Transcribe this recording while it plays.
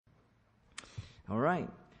All right.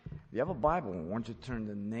 If you have a Bible, I want you to turn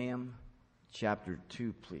to Nahum chapter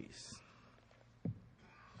 2, please.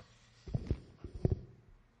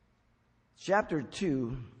 Chapter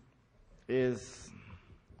 2 is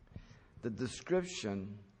the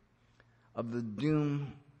description of the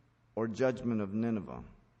doom or judgment of Nineveh.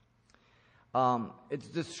 It's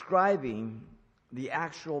describing the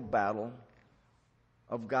actual battle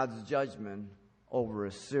of God's judgment over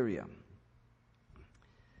Assyria.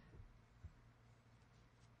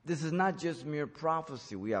 This is not just mere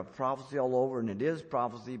prophecy. We have prophecy all over, and it is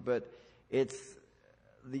prophecy, but it's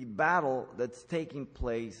the battle that's taking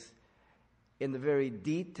place in the very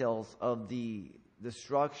details of the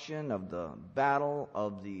destruction, of the battle,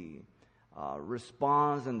 of the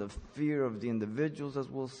response and the fear of the individuals, as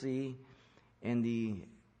we'll see, and the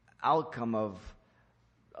outcome of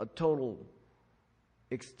a total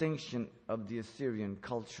extinction of the Assyrian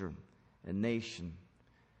culture and nation.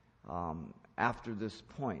 After this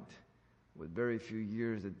point, with very few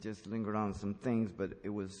years, it just lingered on some things, but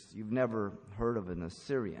you've never heard of an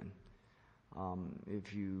Assyrian.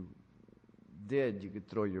 If you did, you could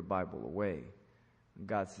throw your Bible away.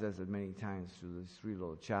 God says it many times through these 3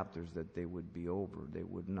 little chapters that they would be over. They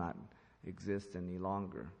would not exist any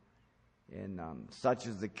longer. And such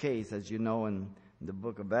is the case, as you know, in the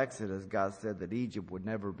book of Exodus, God said that Egypt would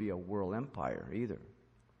never be a world empire either.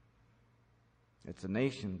 It's a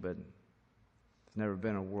nation, but it's never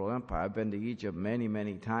been a world empire. I've been to Egypt many,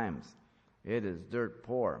 many times. It is dirt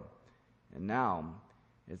poor. And now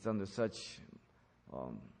it's under such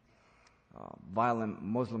violent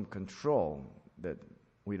Muslim control that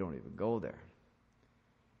we don't even go there.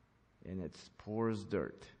 And it's poor as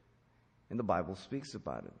dirt. And the Bible speaks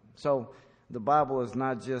about it. So the Bible is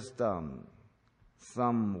not just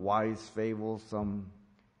some wise fable, some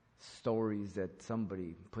stories that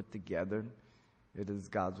somebody put together. It is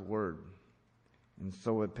God's Word. And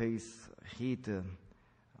so it pays heed to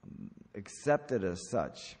accept it as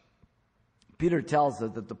such. Peter tells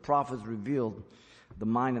us that the prophets revealed the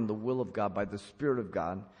mind and the will of God by the Spirit of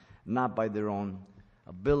God, not by their own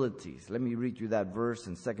abilities. Let me read you that verse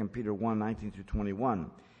in 2 Peter 1, 19 through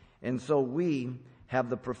 21. And so we have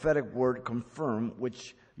the prophetic word confirmed,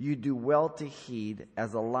 which you do well to heed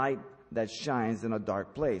as a light that shines in a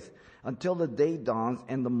dark place, until the day dawns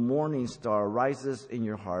and the morning star rises in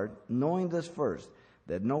your heart, knowing this first,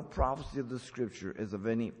 that no prophecy of the Scripture is of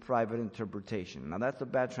any private interpretation. Now that's a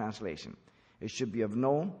bad translation. It should be of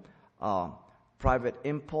no private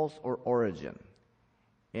impulse or origin.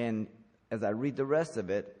 And as I read the rest of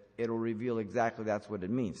it, it'll reveal exactly that's what it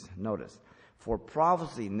means. Notice, for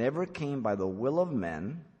prophecy never came by the will of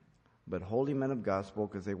men, but holy men of God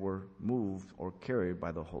spoke as they were moved or carried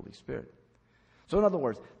by the Holy Spirit. So in other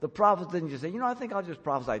words, the prophets didn't just say, I think I'll just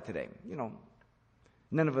prophesy today.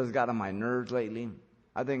 Nineveh's got on my nerves lately.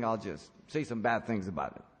 I think I'll just say some bad things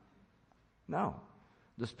about it. No.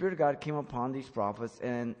 The Spirit of God came upon these prophets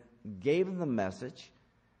and gave them the message,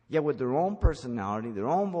 yet with their own personality, their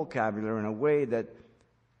own vocabulary, in a way that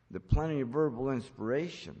the plenty of verbal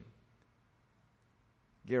inspiration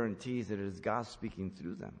guarantees that it is God speaking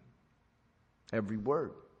through them. Every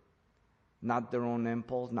word. Not their own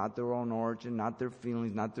impulse, not their own origin, not their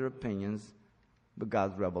feelings, not their opinions, but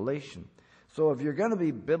God's revelation. So if you're going to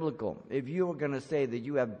be biblical, if you are going to say that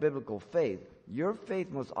you have biblical faith, your faith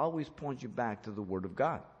must always point you back to the Word of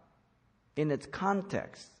God. In its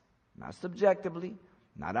context. Not subjectively,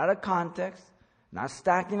 not out of context, not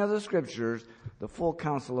stacking other scriptures, the full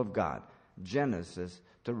counsel of God. Genesis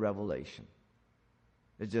to Revelation.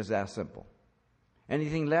 It's just that simple.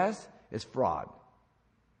 Anything less is fraud.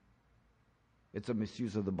 It's a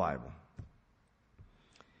misuse of the Bible.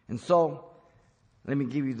 And so, let me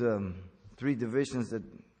give you the 3 divisions that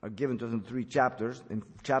are given to us in 3 chapters. In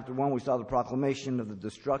chapter 1, we saw the proclamation of the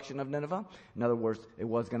destruction of Nineveh. In other words, it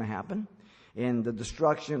was going to happen. In the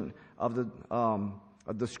destruction of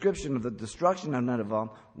a description of the destruction of Nineveh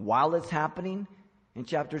while it's happening in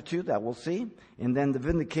chapter 2, that we'll see. And then the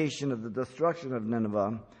vindication of the destruction of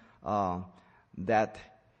Nineveh that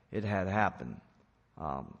it had happened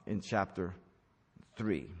in chapter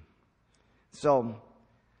 3. So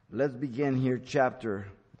let's begin here, chapter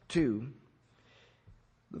 2.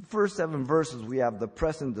 The first 7 verses, we have the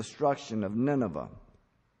present destruction of Nineveh,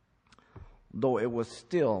 though it was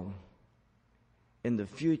still in the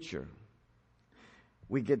future.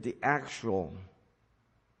 We get the actual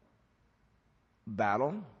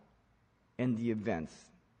battle and the events.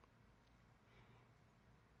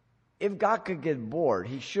 If God could get bored,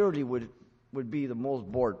 he surely would be the most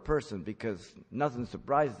bored person, because nothing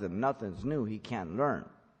surprises him, nothing's new, he can't learn.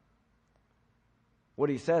 What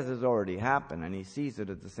he says has already happened, and he sees it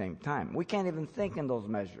at the same time. We can't even think in those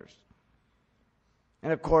measures.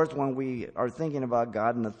 And of course, when we are thinking about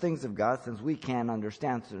God and the things of God, since we can't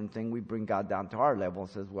understand certain things, we bring God down to our level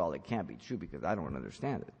and says, well, it can't be true because I don't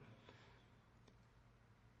understand it.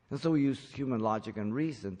 And so we use human logic and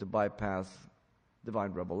reason to bypass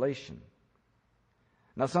divine revelation.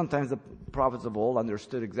 Now, sometimes the prophets of old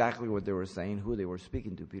understood exactly what they were saying, who they were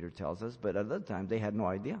speaking to, Peter tells us, but at other times they had no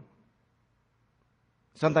idea.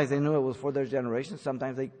 Sometimes they knew it was for their generation,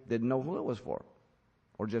 sometimes they didn't know who it was for,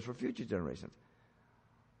 or just for future generations.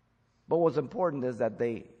 But what's important is that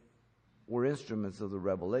they were instruments of the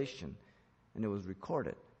revelation, and it was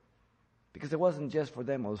recorded. Because it wasn't just for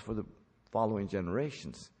them, it was for the following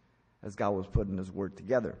generations, as God was putting His Word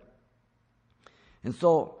together. And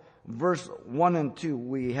so, verse 1 and 2,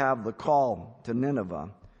 we have the call to Nineveh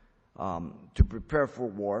to prepare for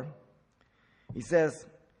war. He says,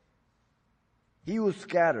 "He who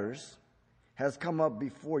scatters has come up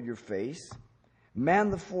before your face. Man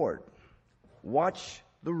the fort, watch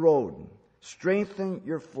the road, strengthen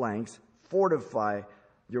your flanks, fortify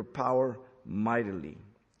your power mightily.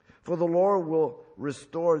 For the Lord will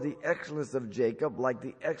restore the excellence of Jacob like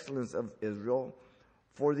the excellence of Israel,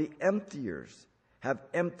 for the emptiers have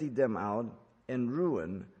emptied them out and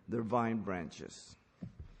ruined their vine branches."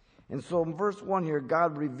 And so in verse 1 here,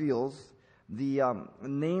 God reveals the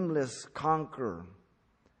nameless conqueror,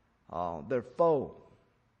 their foe.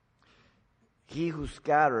 He who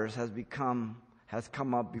scatters has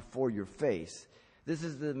come up before your face. This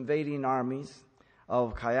is the invading armies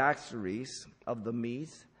of Cyaxares of the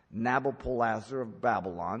Medes, Nabopolassar of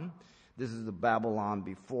Babylon. This is the Babylon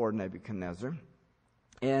before Nebuchadnezzar.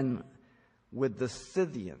 And with the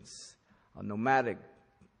Scythians, a nomadic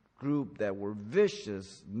group that were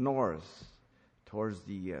vicious north towards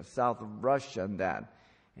the south of Russia and that.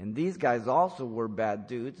 And these guys also were bad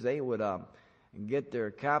dudes. They would get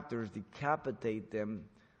their captors, decapitate them,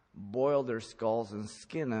 boil their skulls and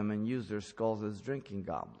skin them and use their skulls as drinking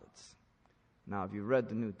goblets. Now, if you read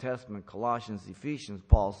the New Testament, Colossians, Ephesians,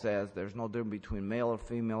 Paul says there's no difference between male or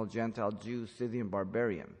female, Gentile, Jew, Scythian,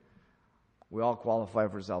 barbarian. We all qualify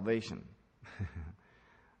for salvation.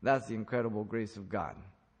 That's the incredible grace of God.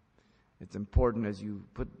 It's important as you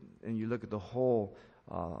look at the whole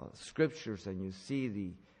scriptures and you see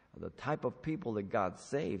the type of people that God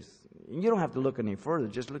saves. And you don't have to look any further,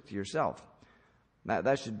 just look to yourself.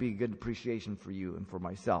 That should be a good appreciation for you and for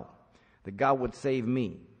myself. That God would save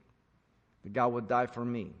me. That God would die for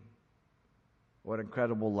me. What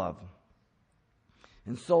incredible love.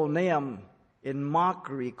 And so Nahum, in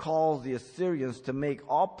mockery, calls the Assyrians to make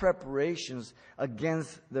all preparations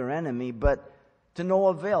against their enemy, but to no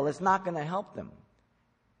avail. It's not going to help them.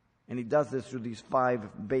 And he does this through these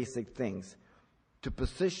 5 basic things. To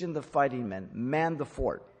position the fighting men, man the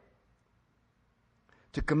fort.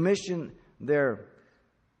 To commission their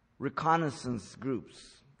reconnaissance groups,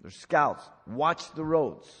 their scouts, watch the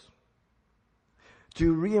roads.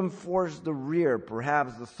 To reinforce the rear,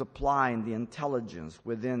 perhaps the supply and the intelligence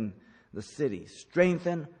within the city.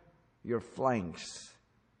 Strengthen your flanks.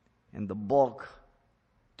 And to bulk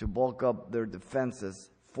up their defenses,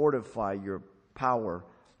 fortify your power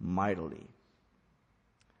mightily.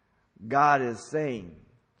 God is saying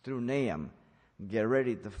through Nahum, get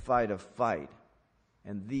ready to fight a fight,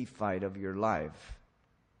 and the fight of your life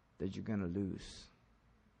that you're going to lose.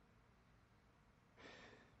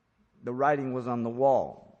 The writing was on the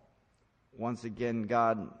wall. Once again,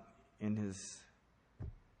 God, in His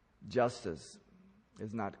justice,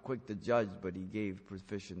 is not quick to judge, but He gave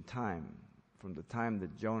sufficient time. From the time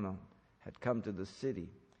that Jonah had come to the city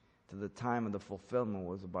to the time of the fulfillment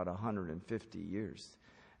was about 150 years.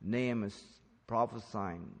 Nahum is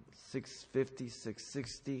prophesying 650,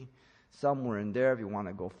 660, somewhere in there if you want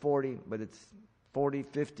to go 40, but it's 40,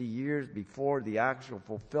 50 years before the actual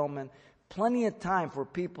fulfillment. Plenty of time for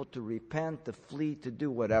people to repent, to flee, to do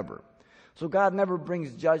whatever. So God never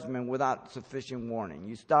brings judgment without sufficient warning.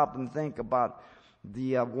 You stop and think about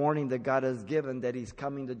the warning that God has given that He's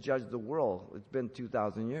coming to judge the world. It's been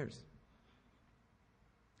 2,000 years.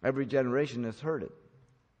 Every generation has heard it.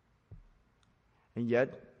 And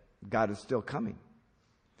yet, God is still coming.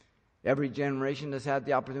 Every generation has had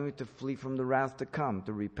the opportunity to flee from the wrath to come,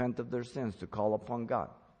 to repent of their sins, to call upon God.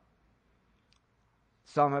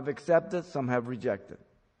 Some have accepted, some have rejected.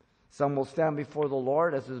 Some will stand before the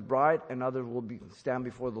Lord as His bride, and others will stand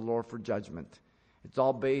before the Lord for judgment. It's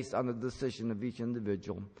all based on the decision of each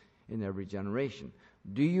individual in every generation.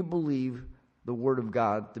 Do you believe the Word of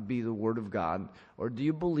God to be the Word of God? Or do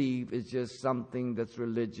you believe it's just something that's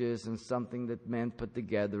religious and something that men put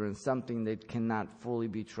together and something that cannot fully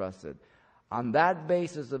be trusted? On that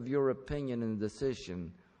basis of your opinion and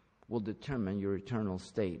decision will determine your eternal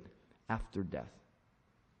state after death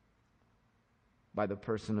by the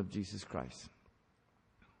person of Jesus Christ.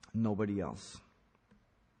 Nobody else.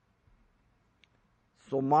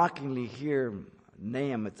 So mockingly here,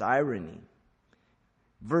 Nahum, it's irony.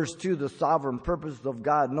 Verse 2, the sovereign purpose of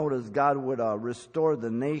God. Notice God would restore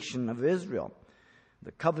the nation of Israel.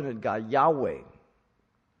 The covenant God, Yahweh,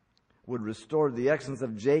 would restore the excellence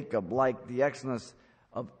of Jacob like the excellence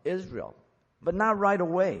of Israel. But not right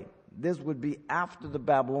away. This would be after the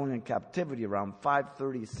Babylonian captivity, around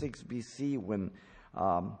 536 BC, when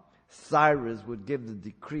Cyrus would give the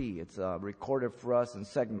decree. It's recorded for us in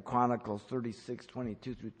 2 Chronicles 36,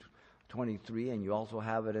 22 through 23, and you also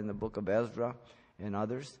have it in the book of Ezra and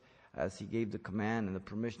others, as he gave the command and the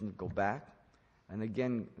permission to go back. And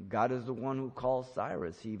again, God is the one who calls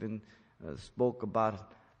Cyrus. He even spoke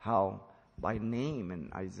about how by name in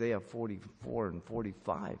Isaiah 44 and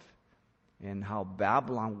 45, and how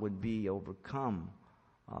Babylon would be overcome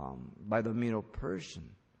by the Medo-Persian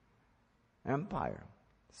Empire.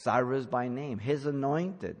 Cyrus by name, his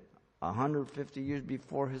anointed, 150 years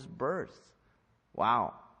before his birth.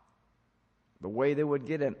 Wow. The way they would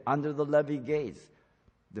get in under the levee gates,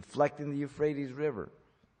 deflecting the Euphrates River,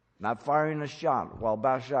 not firing a shot while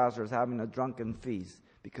Belshazzar is having a drunken feast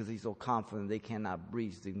because he's so confident they cannot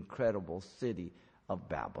breach the incredible city of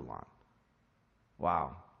Babylon.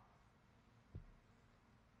 Wow.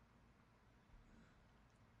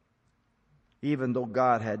 Even though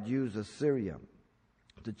God had used Assyria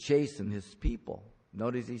to chasten his people,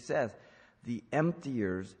 notice he says, the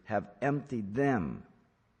emptiers have emptied them,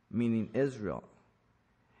 meaning Israel,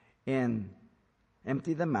 and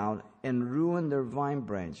emptied them out and ruined their vine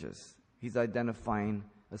branches. He's identifying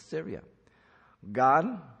Assyria.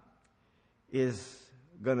 God is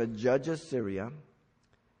going to judge Assyria,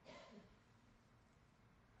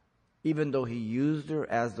 even though he used her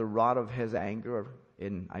as the rod of his anger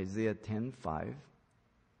in Isaiah 10:5.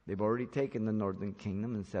 They've already taken the northern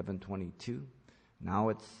kingdom in 722. Now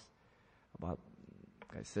it's about,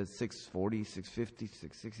 like I said, 640, 650,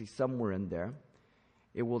 660, somewhere in there.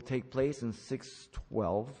 It will take place in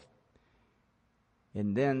 612.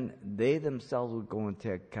 And then they themselves would go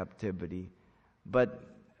into captivity. But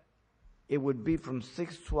it would be from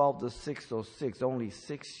 612 to 606, only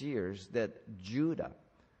 6 years, that Judah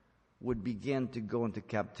would begin to go into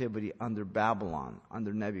captivity under Babylon,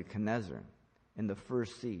 under Nebuchadnezzar, in the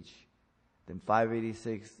first siege. Then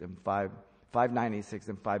 586 and 596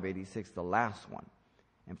 and 586, the last one.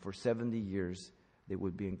 And for 70 years, they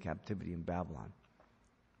would be in captivity in Babylon.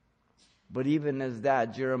 But even as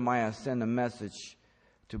that, Jeremiah sent a message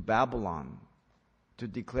to Babylon to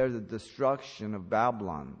declare the destruction of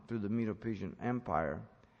Babylon through the Medo-Persian Empire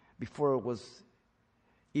before it was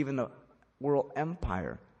even a world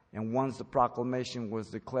empire. And once the proclamation was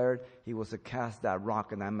declared, he was to cast that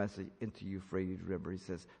rock and that message into Euphrates River. He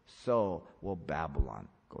says, so will Babylon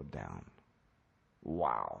go down.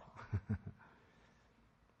 Wow.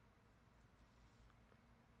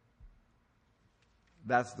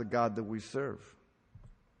 That's the God that we serve.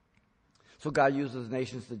 So God uses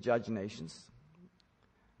nations to judge nations.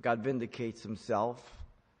 God vindicates himself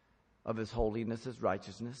of his holiness, his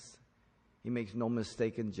righteousness. He makes no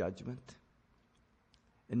mistake in judgment.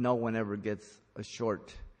 And no one ever gets a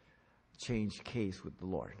short change case with the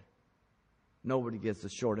Lord. Nobody gets the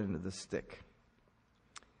short end of the stick.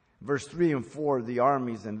 Verse 3 and 4, the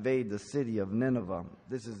armies invade the city of Nineveh.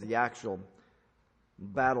 This is the actual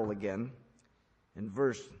battle again. In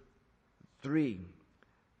verse 3,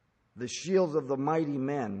 the shields of the mighty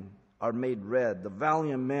men are made red. The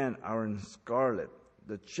valiant men are in scarlet.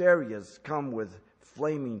 The chariots come with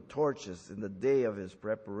flaming torches in the day of his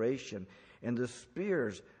preparation, and the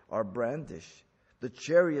spears are brandished. The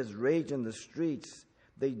chariots rage in the streets.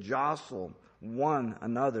 They jostle one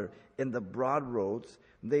another in the broad roads.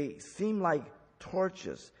 They seem like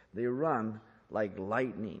torches. They run like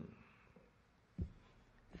lightning.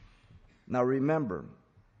 Now remember,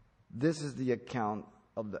 this is the account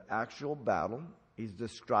of the actual battle. He's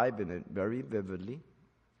describing it very vividly.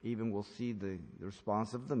 Even we'll see the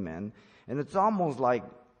response of the men. And it's almost like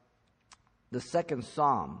the second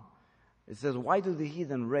psalm. It says, why do the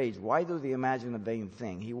heathen rage? Why do they imagine a vain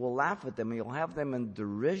thing? He will laugh at them. He'll have them in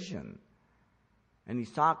derision. And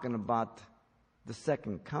he's talking about the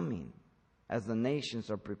second coming as the nations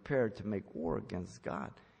are prepared to make war against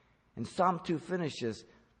God. And Psalm 2 finishes,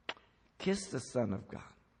 kiss the Son of God,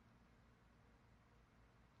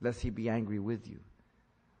 lest he be angry with you.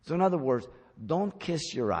 So in other words, don't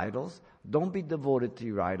kiss your idols. Don't be devoted to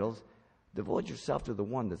your idols. Devote yourself to the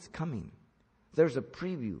one that's coming. There's a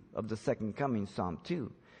preview of the second coming, Psalm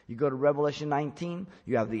 2. You go to Revelation 19,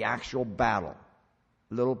 you have the actual battle.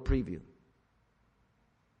 Little preview.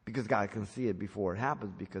 Because God can see it before it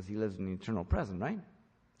happens because He lives in the eternal present, right?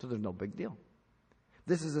 So there's no big deal.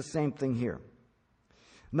 This is the same thing here.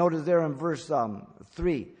 Notice there in verse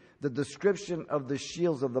 3, the description of the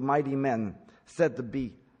shields of the mighty men said to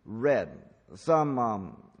be red.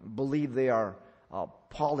 Some believe they are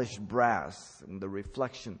polished brass and the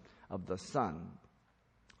reflection of the sun.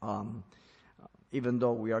 Even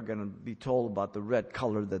though we are going to be told about the red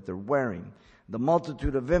color that they're wearing. The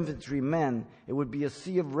multitude of infantry men, it would be a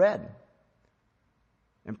sea of red.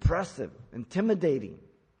 Impressive, intimidating.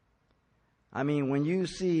 I mean, when you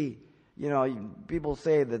see, people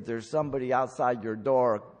say that there's somebody outside your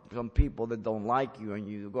door, some people that don't like you, and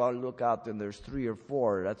you go and look out there and there's 3 or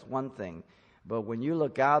 4, that's one thing. But when you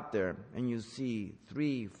look out there and you see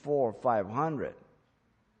 3, 4, 500,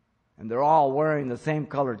 and they're all wearing the same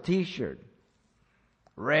color t-shirt,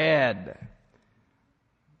 red,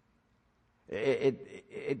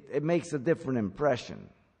 it makes a different impression.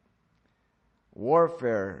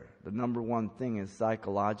 Warfare, the number one thing is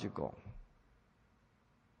psychological.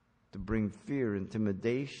 To bring fear,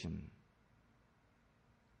 intimidation,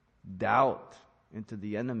 doubt into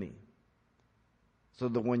the enemy. So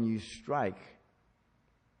that when you strike,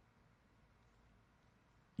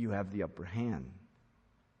 you have the upper hand.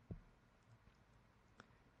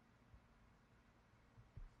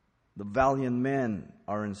 The valiant men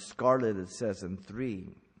are in scarlet, it says in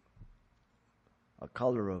 3. A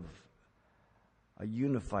color of a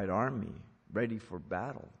unified army, ready for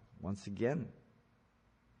battle. Once again,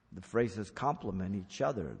 the phrases complement each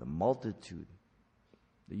other. The multitude,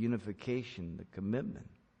 the unification, the commitment.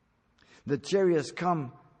 The chariots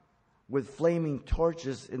come with flaming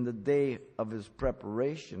torches in the day of His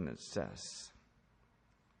preparation, it says.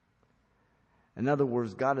 In other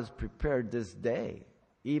words, God has prepared this day.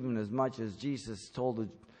 Even as much as Jesus told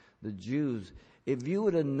the Jews, if you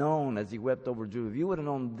would have known, as He wept over Jerusalem, if you would have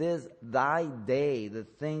known this, thy day, the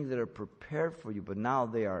things that are prepared for you, but now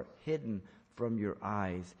they are hidden from your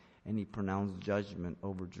eyes. And He pronounced judgment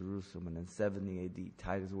over Jerusalem. And in 70 AD,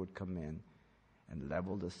 Titus would come in and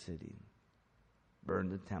level the city, burn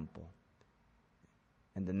the temple.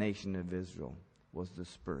 And the nation of Israel was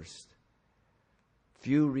dispersed.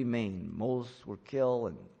 Few remained. Most were killed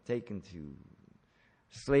and taken to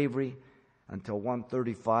slavery until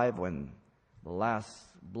 135, when the last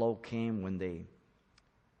blow came, when they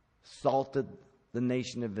salted the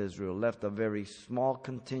nation of Israel, left a very small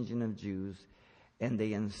contingent of Jews, and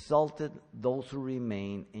they insulted those who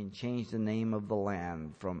remained and changed the name of the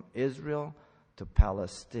land from Israel to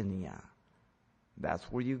Palestinia. That's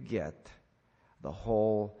where you get the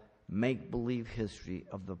whole make-believe history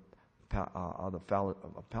of the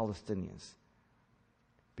Palestinians.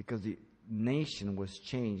 Because the nation was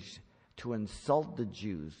changed to insult the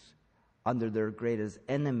Jews under their greatest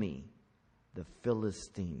enemy, the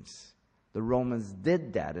Philistines. The Romans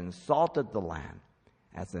did that, insulted the land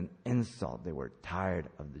as an insult. They were tired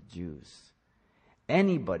of the Jews.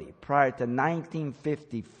 Anybody prior to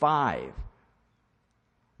 1955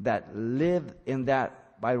 that lived in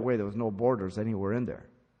that, by the way, there was no borders anywhere in there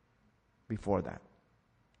before that.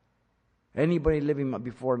 Anybody living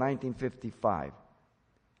before 1955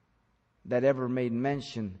 that ever made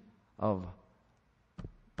mention of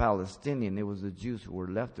Palestinian, it was the Jews who were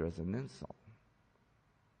left there as an insult.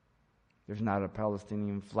 There's not a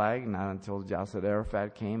Palestinian flag, not until Yasser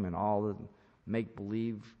Arafat came and all the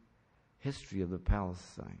make-believe history of the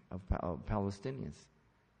Palestinians.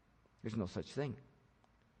 There's no such thing.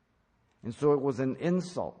 And so it was an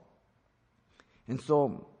insult. And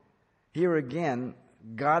so here again,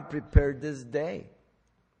 God prepared this day.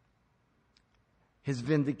 His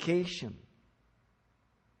vindication.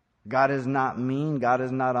 God is not mean. God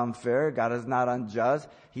is not unfair. God is not unjust.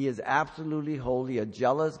 He is absolutely holy, a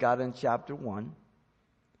jealous God in chapter 1.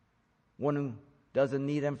 One who doesn't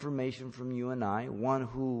need information from you and I. One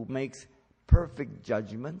who makes perfect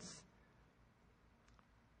judgments.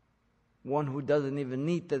 One who doesn't even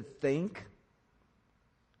need to think.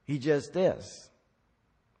 He just is.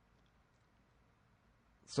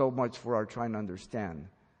 So much for our trying to understand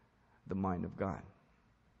the mind of God.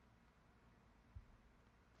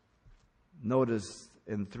 Notice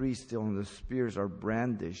in 3 still, the spears are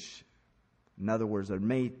brandished. In other words, are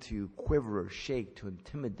made to quiver or shake, to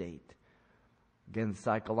intimidate. Again,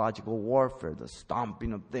 psychological warfare, the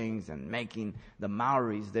stomping of things and making the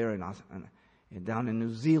Maoris there down in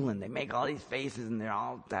New Zealand. They make all these faces and they're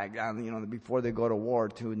all tagged down, before they go to war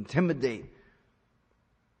to intimidate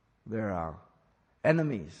their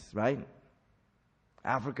enemies, right?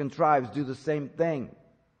 African tribes do the same thing.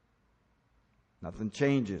 Nothing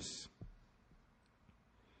changes.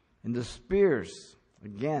 And the spears,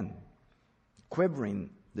 again, quivering.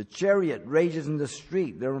 The chariot rages in the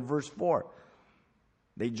street. There in verse 4.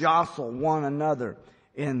 They jostle one another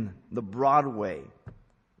in the Broadway.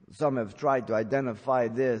 Some have tried to identify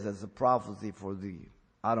this as a prophecy for the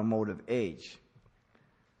automotive age.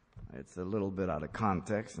 It's a little bit out of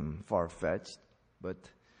context and far-fetched, but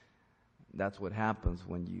that's what happens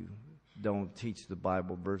when you don't teach the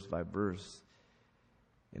Bible verse by verse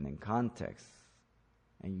and in context,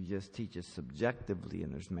 and you just teach it subjectively.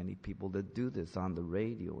 And there's many people that do this on the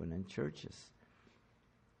radio and in churches.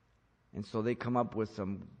 And so they come up with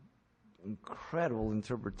some incredible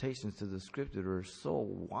interpretations to the scripture that are so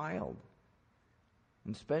wild,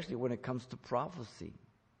 and especially when it comes to prophecy.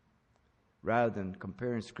 Rather than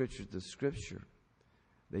comparing scripture to scripture,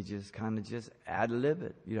 they just kind of just ad-lib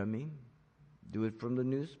it, you know what I mean? Do it from the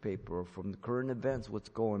newspaper or from the current events, what's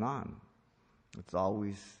going on. It's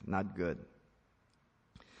always not good.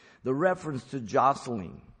 The reference to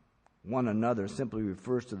jostling one another simply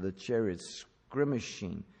refers to the chariots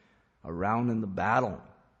skirmishing around in the battle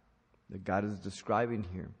that God is describing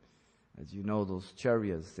here. As you know, those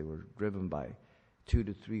chariots, they were driven by 2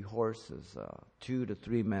 to 3 horses, 2 to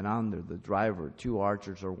 3 men under the driver, 2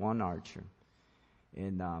 archers or 1 archer.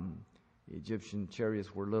 And the Egyptian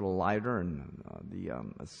chariots were a little lighter, and the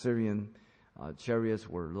Assyrian chariots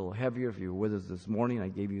were a little heavier. If you were with us this morning, I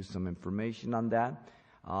gave you some information on that.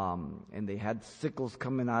 And they had sickles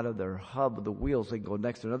coming out of their hub of the wheels, so they can go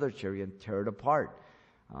next to another chariot and tear it apart.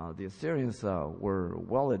 The Assyrians were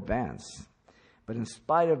well advanced. But in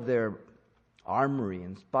spite of their armory,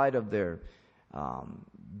 in spite of their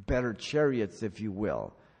better chariots, if you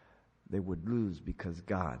will, they would lose because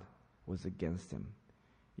God was against them.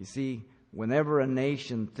 You see, whenever a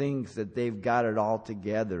nation thinks that they've got it all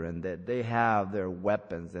together and that they have their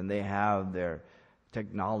weapons and they have their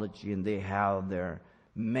technology and they have their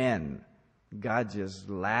men, God just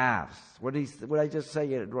laughs. What did I just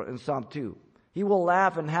say in Psalm 2? He will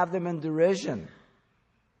laugh and have them in derision.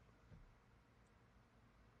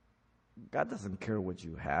 God doesn't care what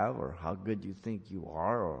you have or how good you think you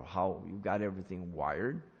are or how you got everything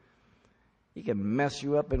wired. He can mess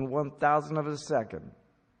you up in 1,000th of a second.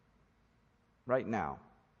 Right now.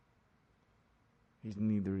 He's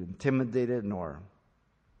neither intimidated nor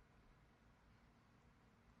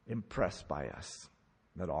impressed by us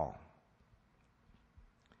at all.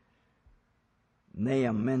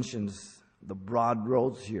 Nahum mentions the broad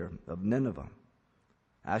roads here of Nineveh.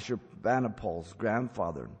 Ashurbanipal's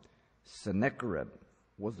grandfather, Sennacherib,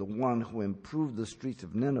 was the one who improved the streets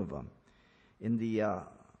of Nineveh. In the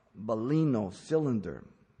Balino cylinder,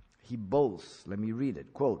 he boasts, let me read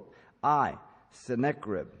it, quote, I,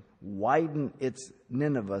 Sennacherib, widened its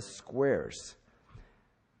Nineveh squares,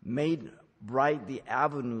 made bright the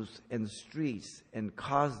avenues and streets, and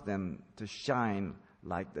caused them to shine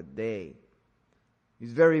like the day.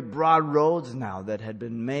 These very broad roads now that had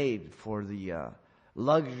been made for the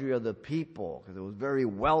luxury of the people, because it was very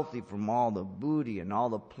wealthy from all the booty and all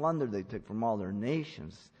the plunder they took from all their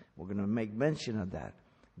nations. We're going to make mention of that.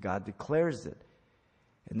 God declares it.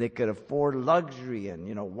 And they could afford luxury and,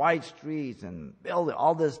 wide streets and build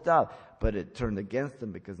all this stuff. But it turned against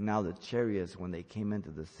them because now the chariots, when they came into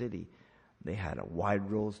the city, they had a wide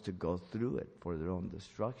roads to go through it for their own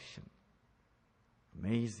destruction.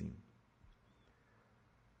 Amazing.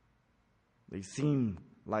 They seem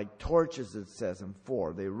like torches, it says in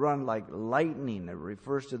 4. They run like lightning. It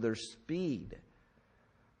refers to their speed.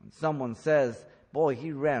 When someone says, boy,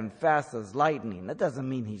 he ran fast as lightning, that doesn't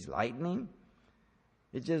mean he's lightning.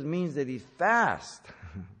 It just means that he's fast.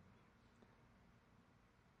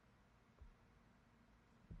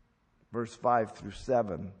 Verse 5 through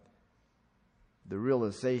 7, the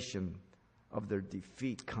realization of their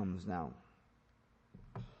defeat comes now.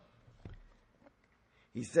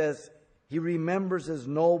 He says, he remembers his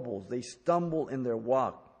nobles. They stumble in their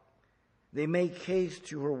walk. They make haste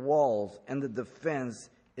to her walls, and the defense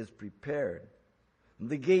is prepared.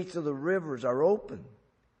 The gates of the rivers are open,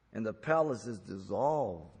 and the palace is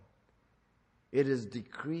dissolved. It is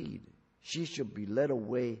decreed, she shall be led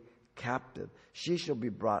away captive. She shall be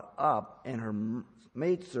brought up, and her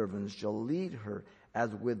maidservants shall lead her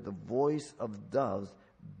as with the voice of doves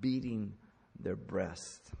beating their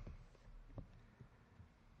breasts.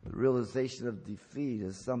 The realization of defeat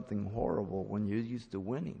is something horrible when you're used to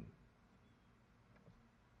winning.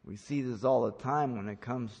 We see this all the time when it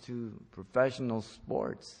comes to professional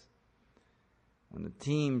sports. When the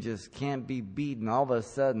team just can't be beaten, all of a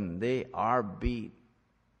sudden they are beat.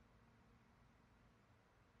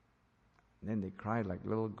 And then they cried like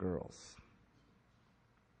little girls.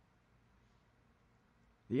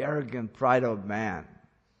 The arrogant pride of man.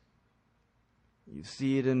 You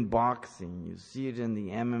see it in boxing. You see it in the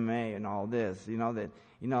MMA and all this. You know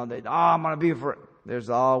that I'm going to be for. There's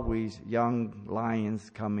always young lions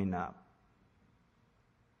coming up.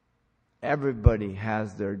 Everybody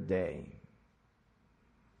has their day.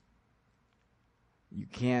 You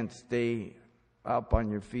can't stay up on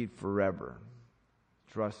your feet forever.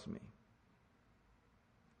 Trust me.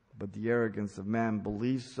 But the arrogance of man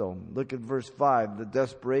believes so. Look at verse 5. The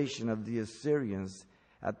desperation of the Assyrians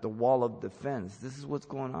at the wall of defense. This is what's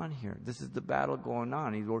going on here. This is the battle going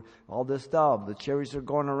on. All this stuff. The chariots are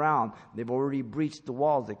going around. They've already breached the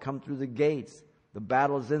walls. They come through the gates. The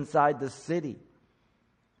battle is inside the city.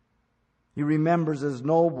 He remembers his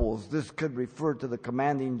nobles. This could refer to the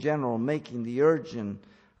commanding general making the urgent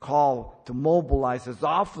call to mobilize his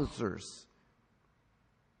officers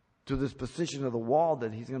to this position of the wall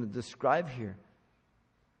that he's going to describe here.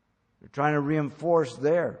 They're trying to reinforce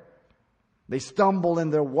there. They stumble in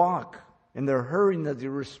their walk, in their hurry as they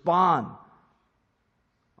respond.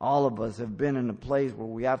 All of us have been in a place where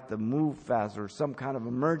we have to move fast or some kind of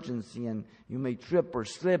emergency, and you may trip or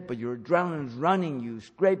slip, but your adrenaline's running. You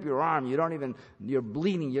scrape your arm. You're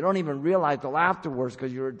bleeding. You don't even realize till afterwards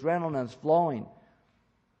because your adrenaline is flowing.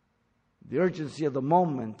 The urgency of the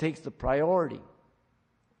moment takes the priority.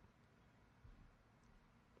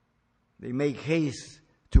 They make haste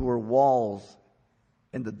to her walls,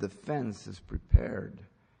 and the defense is prepared.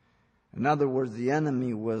 In other words, the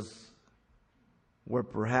enemy was where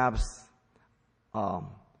perhaps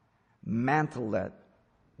mantelet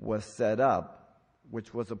was set up,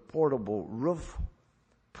 which was a portable roof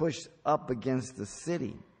pushed up against the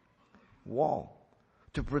city wall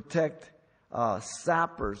to protect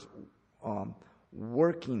sappers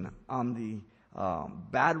working on the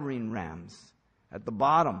battering rams at the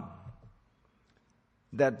bottom,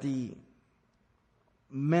 that the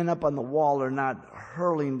men up on the wall are not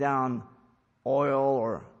hurling down oil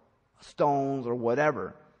or stones or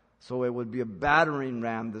whatever. So it would be a battering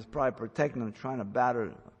ram that's probably protecting them, trying to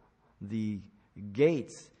batter the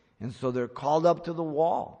gates. And so they're called up to the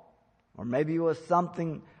wall. Or maybe it was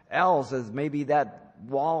something else, as maybe that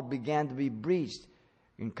wall began to be breached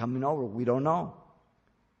and coming over. We don't know.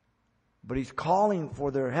 But he's calling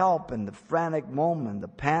for their help in the frantic moment, the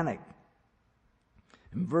panic.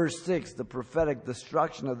 In verse 6, the prophetic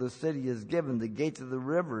destruction of the city is given. The gates of the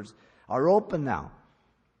rivers are open now.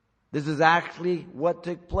 This is actually what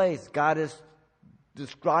took place. God is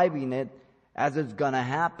describing it as it's going to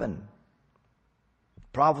happen.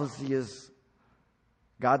 Prophecy is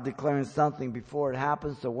God declaring something before it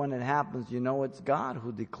happens, so when it happens, you know it's God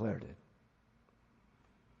who declared it.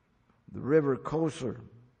 The river Kosor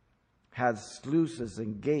had sluices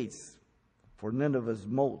and gates for Nineveh's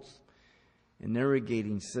moats, an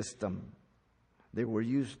irrigating system. They were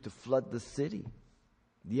used to flood the city.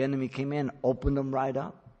 The enemy came in, opened them right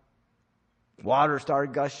up. Water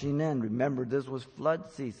started gushing in. Remember, this was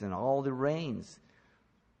flood season, all the rains.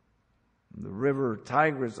 The river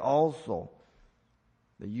Tigris also,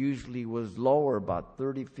 that usually was lower, about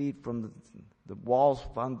 30 feet from the wall's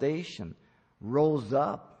foundation, rose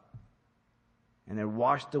up. And it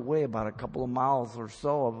washed away about a couple of miles or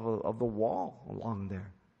so of the wall along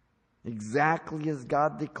there. Exactly as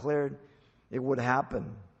God declared it would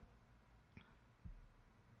happen.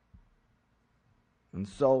 And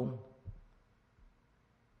so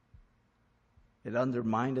it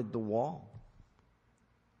undermined the wall.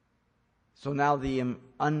 So now the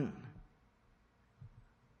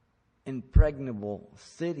impregnable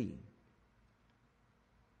city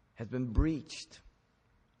has been breached.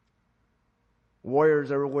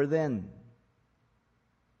 Warriors are within.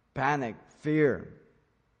 Panic, fear.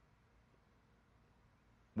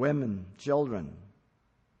 Women, children.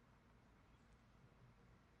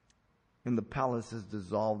 And the palace is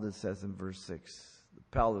dissolved, it says in verse 6. The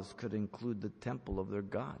palace could include the temple of their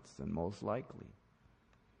gods, and most likely.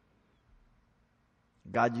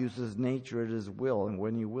 God uses nature at His will, and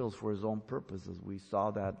when He wills, for His own purposes. We saw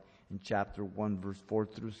that in chapter 1, verse 4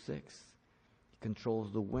 through 6. He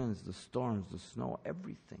controls the winds, the storms, the snow,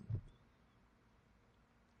 everything.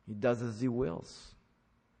 He does as He wills.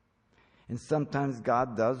 And sometimes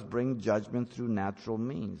God does bring judgment through natural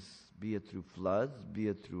means, be it through floods, be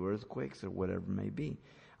it through earthquakes, or whatever it may be.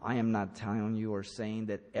 I am not telling you or saying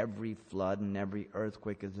that every flood and every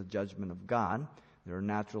earthquake is a judgment of God. There are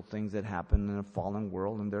natural things that happen in a fallen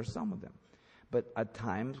world, and there are some of them. But at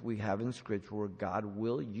times we have in Scripture where God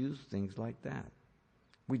will use things like that.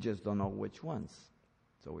 We just don't know which ones.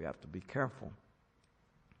 So we have to be careful.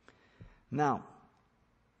 Now,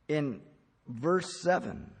 in verse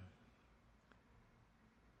 7,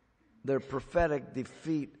 their prophetic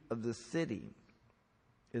defeat of the city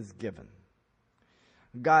is given.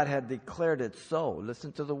 God had declared it so.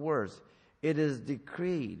 Listen to the words. It is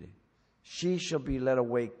decreed, she shall be led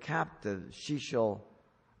away captive, she shall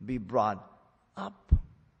be brought up.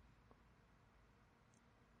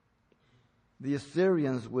 The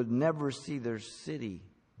Assyrians would never see their city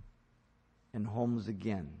and homes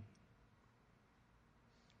again.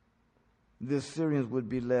 The Assyrians would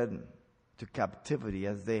be led to captivity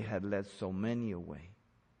as they had led so many away.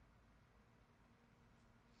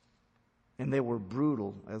 And they were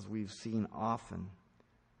brutal, as we've seen often,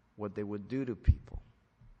 what they would do to people.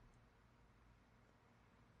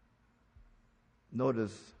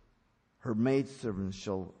 Notice, her maidservants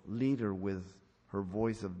shall lead her with her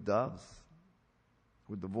voice of doves,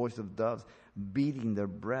 with the voice of doves, beating their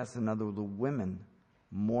breasts, and other the women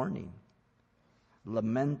mourning,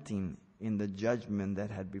 lamenting in the judgment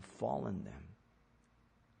that had befallen them.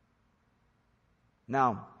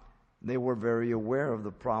 Now, they were very aware of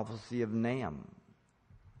the prophecy of Nahum.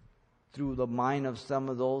 Through the mind of some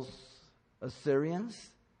of those Assyrians,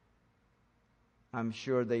 I'm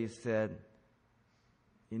sure they said,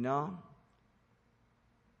 you know,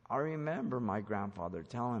 I remember my grandfather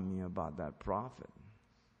telling me about that prophet.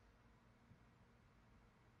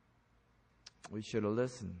 We should have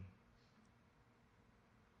listened.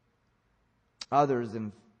 Others,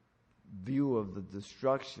 in view of the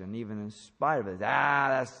destruction, even in spite of it,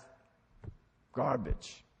 that's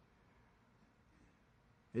garbage.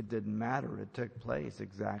 It didn't matter. It took place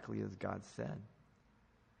exactly as God said.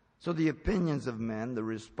 So the opinions of men, the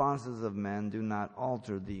responses of men do not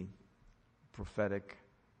alter the prophetic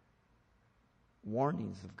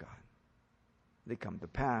warnings of God. They come to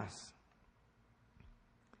pass.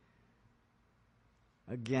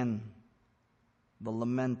 Again, the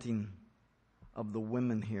lamenting of the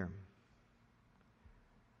women here.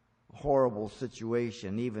 Horrible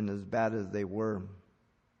situation, even as bad as they were.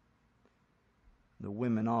 The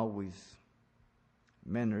women always,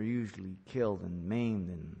 men are usually killed and maimed,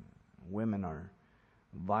 and women are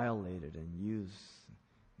violated and used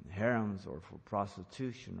in harems or for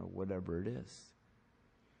prostitution or whatever it is.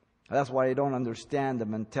 That's why I don't understand the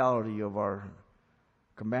mentality of our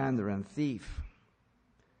commander and thief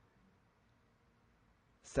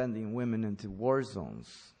sending women into war zones.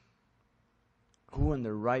 Who in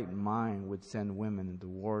their right mind would send women into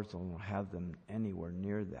war zones or have them anywhere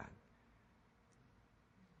near that?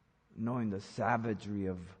 Knowing the savagery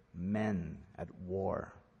of men at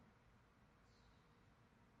war.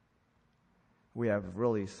 We have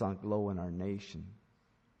really sunk low in our nation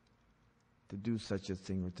to do such a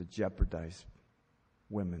thing or to jeopardize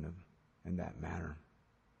women in that manner.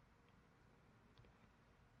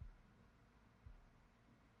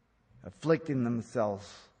 Afflicting themselves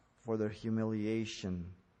for their humiliation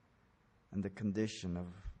and the condition of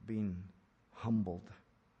being humbled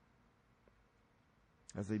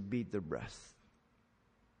as they beat their breasts.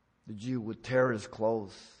 The Jew would tear his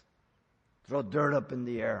clothes, throw dirt up in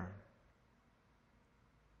the air.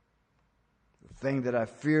 The thing that I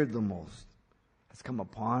feared the most has come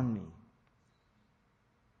upon me.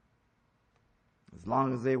 As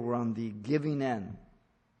long as they were on the giving end,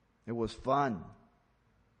 it was fun.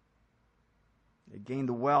 They gained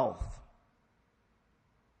the wealth.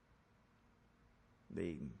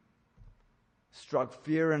 They struck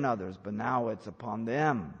fear in others, but now it's upon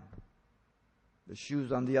them. The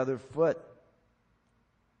shoe's on the other foot.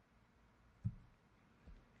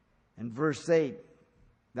 In verse 8,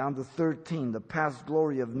 down to 13, the past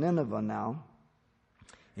glory of Nineveh now,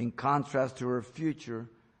 in contrast to her future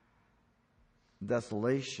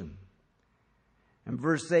desolation. In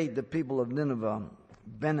verse 8, the people of Nineveh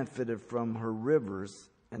benefited from her rivers,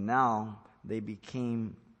 and now they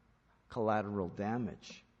became collateral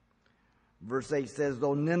damage. Verse 8 says,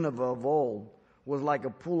 though Nineveh of old was like a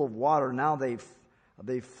pool of water, now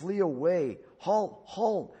they flee away. Halt,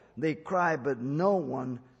 halt, they cry, but no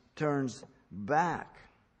one turns back.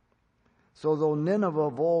 So though Nineveh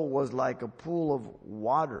of old was like a pool of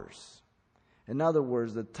waters, in other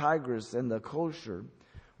words, the Tigris and the Kosher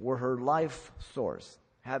were her life source,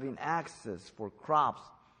 having access for crops,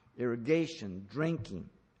 irrigation, drinking.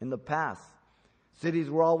 In the past, cities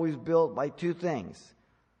were always built by two things: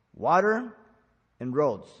 water and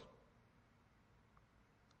roads.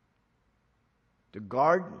 To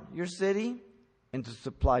guard your city and to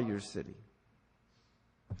supply your city.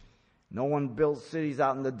 No one built cities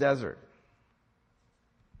out in the desert,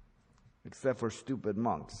 except for stupid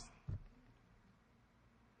monks.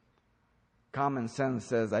 Common sense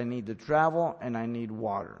says I need to travel and I need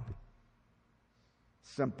water.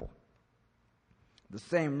 Simple. The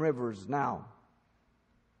same rivers now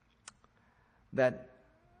that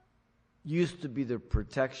used to be their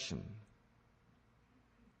protection.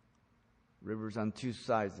 Rivers on two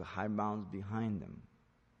sides, the high mountains behind them.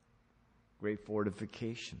 Great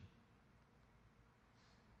fortification.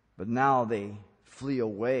 But now they flee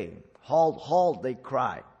away. Halt, halt, they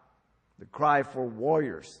cry. The cry for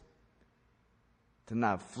warriors to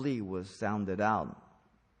not flee was sounded out.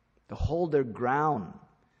 To hold their ground.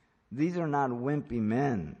 These are not wimpy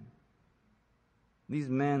men. These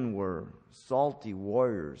men were salty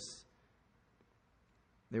warriors.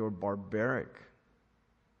 They were barbaric.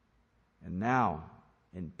 And now,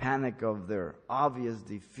 in panic of their obvious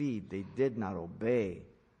defeat, they did not obey,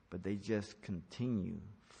 but they just continue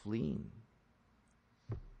fleeing.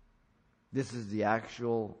 This is the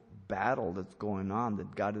actual battle that's going on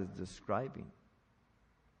that God is describing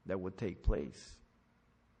that would take place.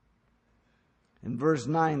 In verse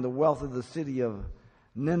 9, the wealth of the city of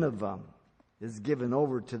Nineveh is given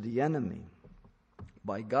over to the enemy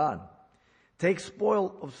by God. Take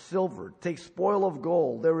spoil of silver, take spoil of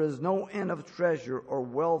gold. There is no end of treasure or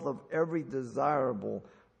wealth of every desirable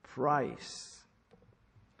price.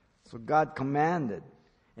 So God commanded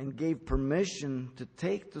and gave permission to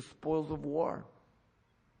take the spoils of war.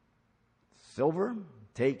 Silver,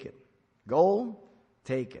 take it. Gold,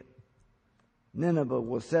 take it. Nineveh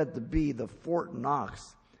was said to be the Fort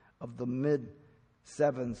Knox of the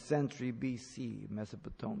mid-7th century BC,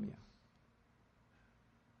 Mesopotamia.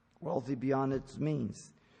 Wealthy beyond its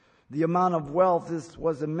means. The amount of wealth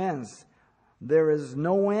was immense. There is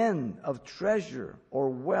no end of treasure or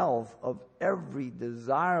wealth of every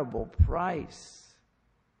desirable price.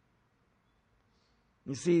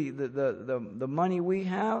 You see, the money we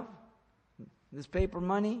have, this paper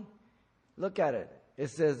money, look at it.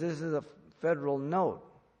 It says this is a federal note.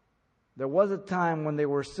 There was a time when they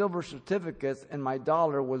were silver certificates and my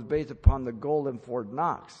dollar was based upon the gold in Fort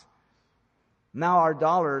Knox. Now our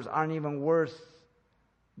dollars aren't even worth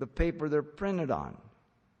the paper they're printed on.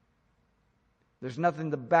 There's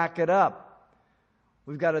nothing to back it up.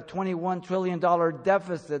 We've got a $21 trillion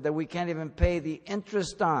deficit that we can't even pay the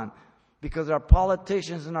interest on because our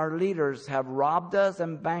politicians and our leaders have robbed us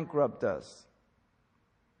and bankrupted us.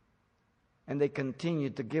 And they continue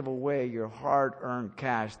to give away your hard-earned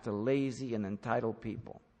cash to lazy and entitled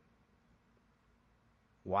people.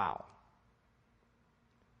 Wow.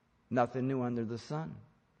 Nothing new under the sun.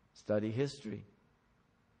 Study history.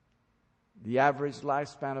 The average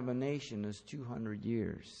lifespan of a nation is 200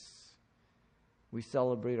 years. We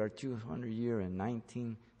celebrate our 200 year in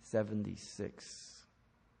 1976.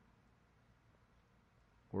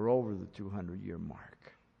 We're over the 200-year mark.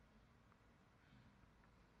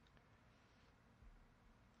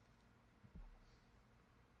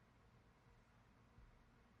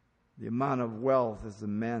 The amount of wealth is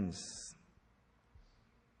immense.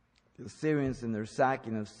 The Assyrians in their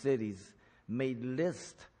sacking of cities made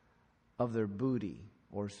list of their booty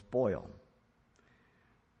or spoil.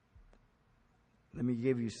 Let me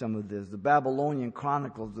give you some of this. The Babylonian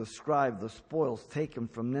Chronicles describe the spoils taken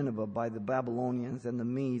from Nineveh by the Babylonians and the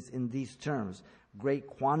Medes in these terms. Great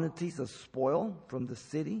quantities of spoil from the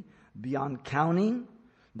city, beyond counting,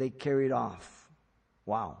 they carried off.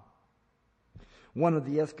 Wow. One of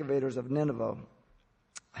the excavators of Nineveh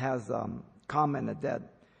has commented that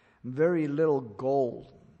very little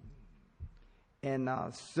gold and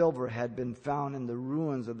silver had been found in the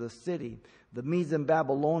ruins of the city. The Medes and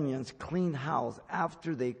Babylonians cleaned house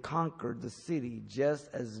after they conquered the city, just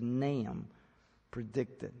as Nahum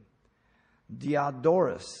predicted.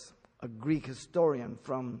 Diodorus, a Greek historian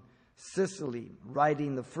from Sicily,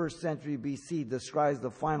 writing the 1st century BC, describes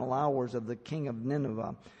the final hours of the king of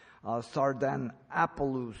Nineveh,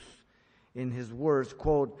 Sardanapalus, in his words,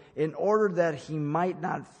 quote, "In order that he might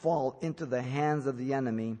not fall into the hands of the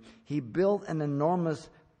enemy, he built an enormous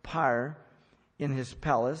pyre in his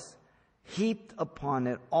palace, heaped upon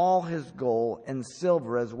it all his gold and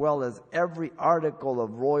silver, as well as every article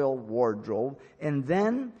of royal wardrobe. And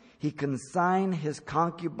then he consigned his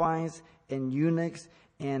concubines and eunuchs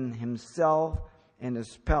and himself and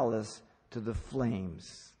his palace to the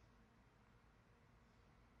flames."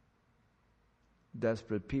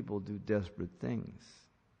 Desperate people do desperate things.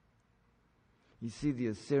 You see, the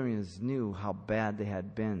Assyrians knew how bad they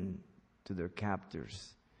had been to their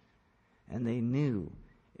captors. And they knew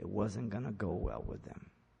it wasn't going to go well with them.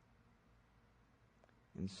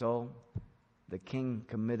 And so, the king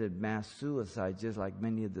committed mass suicide, just like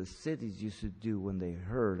many of the cities used to do when they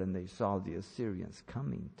heard and they saw the Assyrians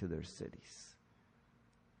coming to their cities.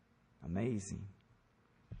 Amazing.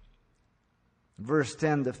 Verse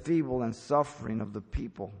 10, the feeble and suffering of the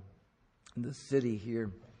people the city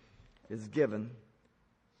here is given.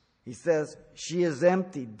 He says, she is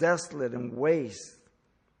empty, desolate, and waste.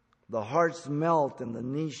 The hearts melt and the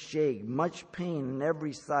knees shake. Much pain in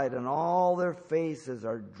every side, and all their faces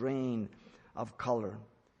are drained of color.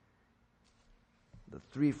 The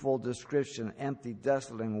threefold description, empty,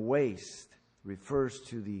 desolate, and waste, refers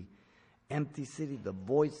to the empty city, the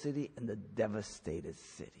void city, and the devastated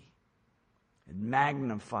city. It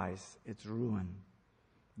magnifies its ruin.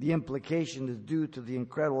 The implication is due to the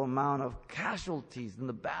incredible amount of casualties in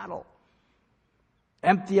the battle.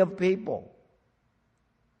 Empty of people.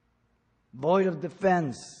 Void of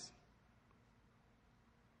defense.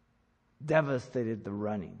 Devastated the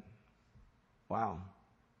running. Wow.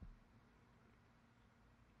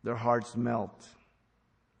 Their hearts melt.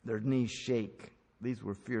 Their knees shake. These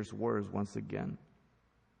were fierce words once again.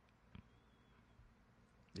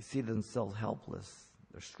 They see themselves helpless.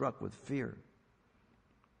 They're struck with fear,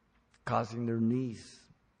 causing their knees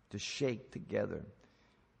to shake together.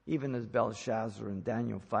 Even as Belshazzar in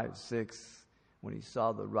Daniel 5:6, when he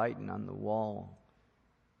saw the writing on the wall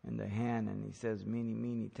in the hand, and he says, Mene,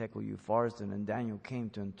 mene, tekel upharsin, and Daniel came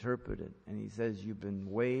to interpret it, and he says, you've been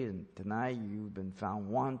weighed, and tonight you've been found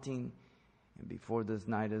wanting, and before this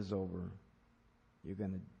night is over, you're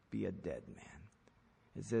going to be a dead man.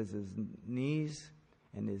 It says his knees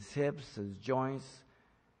and his hips, his joints,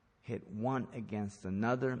 hit one against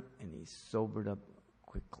another, and he sobered up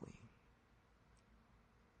quickly.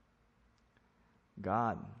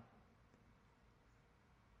 God,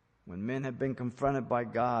 when men have been confronted by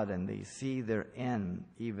God and they see their end,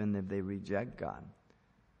 even if they reject God,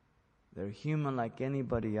 they're human like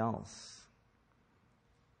anybody else.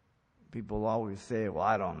 People always say, well,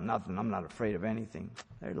 I'm not afraid of anything.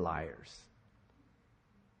 They're liars.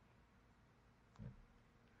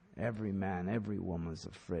 Every man, every woman's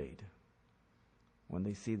afraid when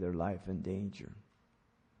they see their life in danger,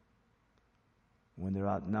 when they're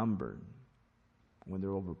outnumbered, when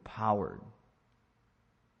they're overpowered.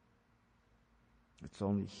 It's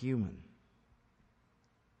only human.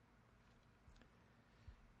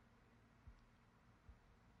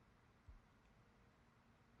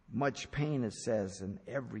 Much pain, it says, in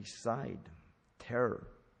every side. Terror,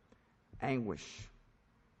 anguish.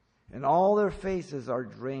 And all their faces are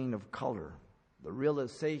drained of color. The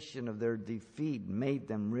realization of their defeat made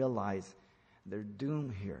them realize their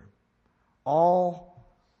doom here. All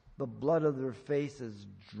the blood of their faces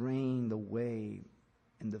drained away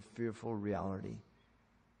in the fearful reality.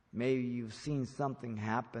 Maybe you've seen something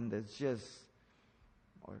happen that's just,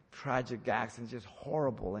 or a tragic accident, just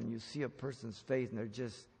horrible, and you see a person's face and they're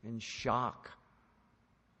just in shock.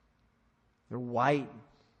 They're white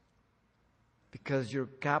because your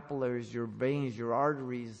capillaries, your veins, your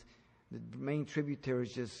arteries, the main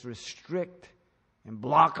tributaries just restrict and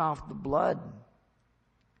block off the blood.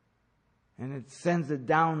 And it sends it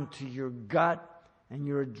down to your gut and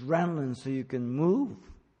your adrenaline so you can move.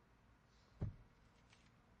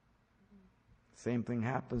 Same thing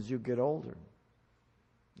happens, you get older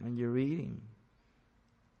and you're eating.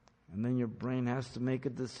 And then your brain has to make a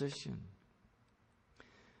decision.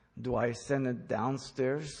 Do I send it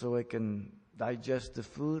downstairs so it can digest the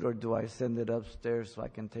food, or do I send it upstairs so I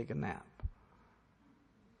can take a nap?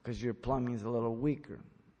 Because your plumbing's a little weaker.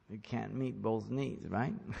 You can't meet both needs,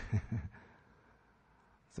 right?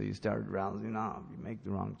 So you start rousing off. You make the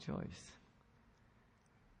wrong choice.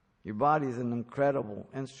 Your body is an incredible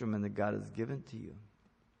instrument that God has given to you.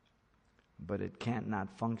 But it can't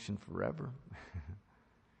not function forever.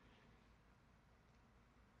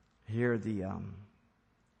 Hear the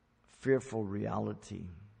fearful reality,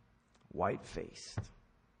 white-faced.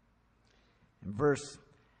 In verse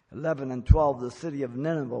 11 and 12, the city of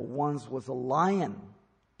Nineveh once was a lion,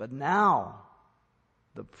 but now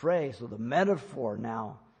the prey, so the metaphor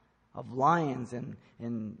now of lions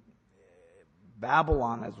in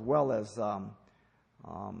Babylon as well as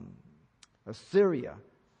Assyria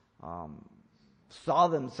saw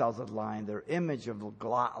themselves as lions, their image of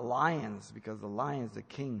lions, because the lion is the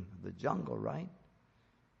king of the jungle, right?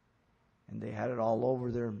 And they had it all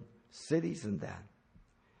over their cities and that.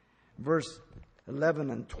 Verse 11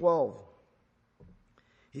 and 12,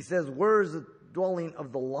 he says, where is the dwelling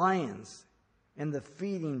of the lions and the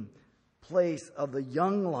feeding place of the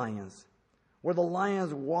young lions, where the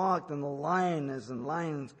lions walked and the lioness and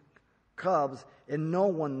lions cubs, and no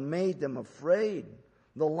one made them afraid?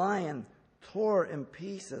 The lion tore in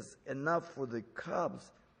pieces enough for the cubs,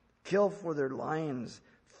 killed for their lions,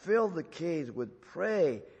 filled the caves with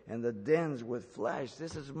prey and the dens with flesh.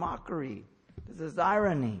 This is mockery. This is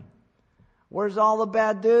irony. Where's all the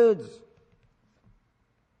bad dudes?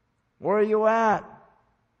 Where are you at?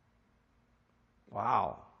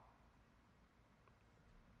 Wow.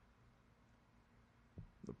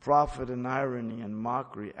 The prophet in irony and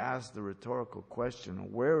mockery asked the rhetorical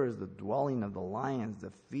question, where is the dwelling of the lions,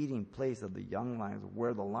 the feeding place of the young lions,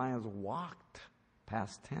 where the lions walked?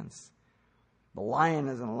 Past tense. The lion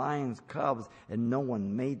is in lion's cubs, and no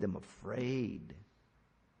one made them afraid.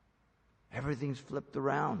 Everything's flipped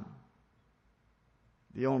around.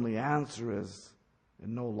 The only answer is it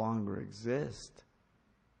no longer exists.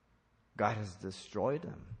 God has destroyed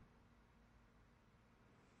him.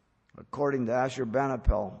 According to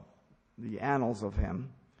Ashurbanipal, the annals of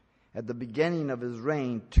him, at the beginning of his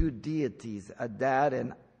reign, two deities, Adad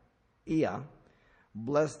and Ea,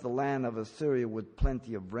 blessed the land of Assyria with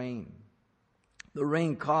plenty of rain. The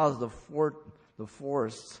rain caused the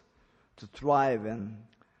forests to thrive and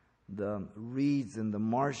the reeds and the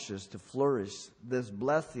marshes to flourish. This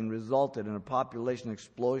blessing resulted in a population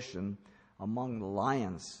explosion among the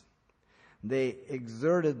lions. They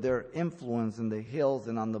exerted their influence in the hills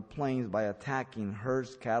and on the plains by attacking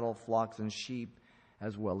herds, cattle, flocks, and sheep,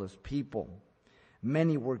 as well as people.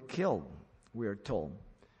 Many were killed, we are told.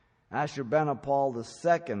 Ashurbanipal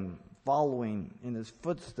II, following in his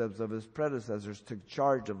footsteps of his predecessors, took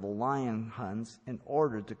charge of the lion hunts in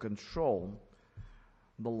order to control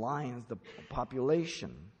the lions, the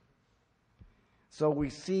population. So we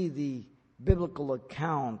see the biblical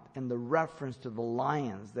account and the reference to the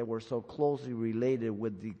lions that were so closely related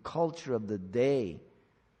with the culture of the day.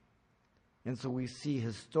 And so we see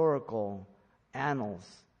historical annals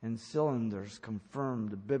and cylinders confirm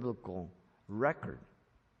the biblical record.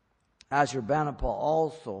 Ashurbanipal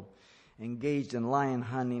also engaged in lion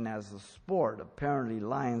hunting as a sport. Apparently,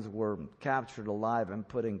 lions were captured alive and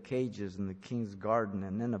put in cages in the king's garden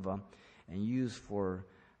in Nineveh and used for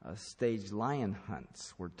staged lion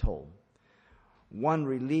hunts, we're told. One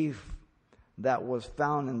relief that was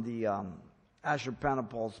found in the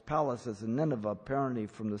Ashurbanipal's palaces in Nineveh, apparently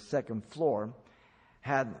from the second floor,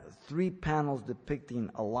 had 3 panels depicting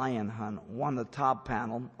a lion hunt. One, the top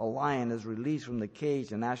panel, a lion is released from the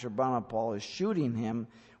cage and Ashurbanipal is shooting him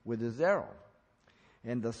with his arrow.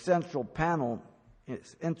 And the central panel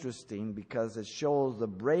is interesting because it shows the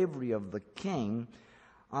bravery of the king.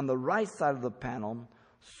 On the right side of the panel,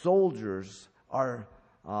 soldiers are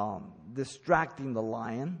distracting the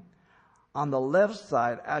lion. On the left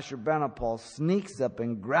side, Ashurbanipal sneaks up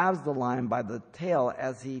and grabs the lion by the tail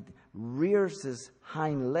as he rears his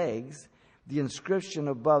hind legs. The inscription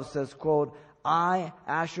above says, quote, I,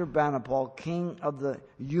 Ashurbanipal, king of the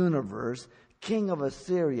universe, king of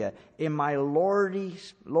Assyria, in my lordly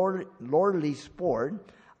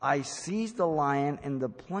sport, I seized the lion in the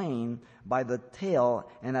plain by the tail,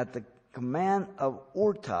 and at the command of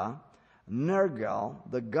Urta, Nergal,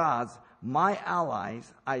 the gods, my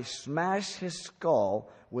allies, I smashed his skull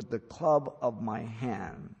with the club of my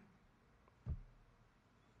hand.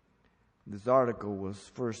 This article was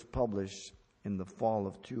first published in the fall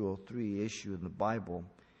of 203, issue in the Bible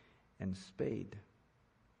and Spade.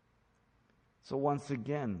 So once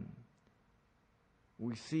again,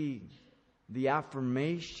 we see the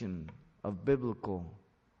affirmation of biblical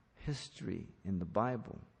history in the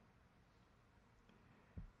Bible.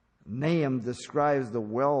 Nahum describes the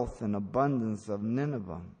wealth and abundance of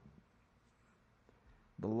Nineveh.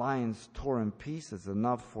 The lions tore in pieces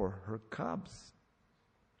enough for her cubs,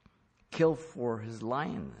 kill for his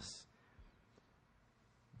lioness,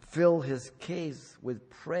 fill his caves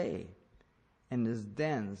with prey, and his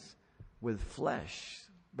dens with flesh.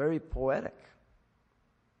 Very poetic,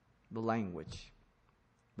 the language,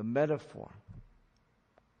 the metaphor.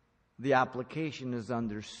 The application is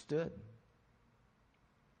understood.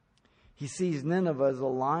 He sees Nineveh as a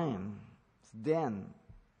lion's den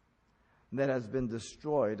that has been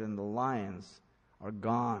destroyed, and the lions are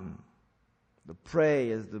gone. The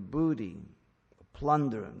prey is the booty, the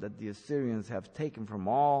plunder that the Assyrians have taken from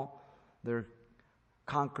all their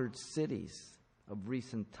conquered cities of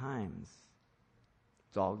recent times.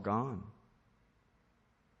 It's all gone.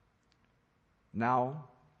 Now,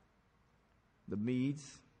 the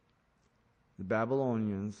Medes, the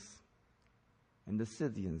Babylonians, and the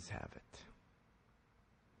Scythians have it.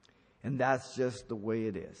 And that's just the way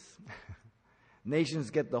it is. Nations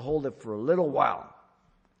get to hold it for a little while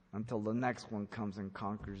until the next one comes and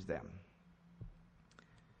conquers them.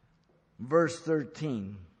 Verse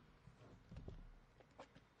 13.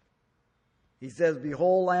 He says,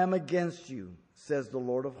 Behold, I am against you, says the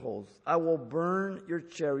Lord of hosts. I will burn your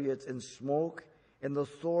chariots in smoke, and the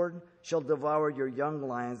sword shall devour your young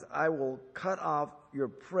lions. I will cut off your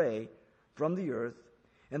prey from the earth,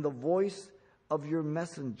 and the voice of your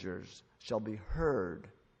messengers shall be heard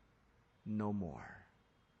no more.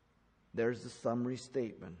 There's the summary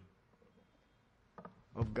statement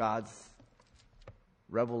of God's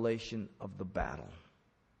revelation of the battle.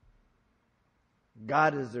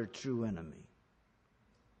 God is their true enemy.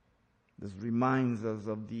 This reminds us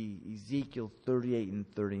of the Ezekiel 38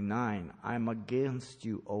 and 39. I am against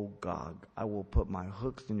you, O Gog. I will put my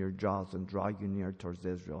hooks in your jaws and draw you near towards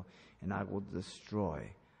Israel, and I will destroy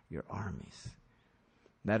your armies.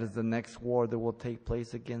 That is the next war that will take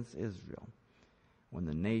place against Israel, when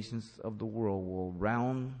the nations of the world will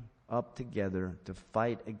round up together to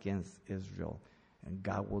fight against Israel, and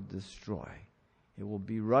God will destroy. It will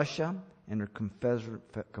be Russia and her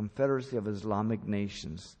confederacy of Islamic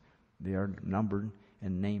nations. They are numbered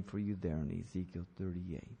and named for you there in Ezekiel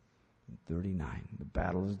 38 and 39. The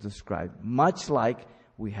battle is described much like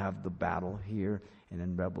we have the battle here and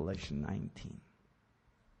in Revelation 19.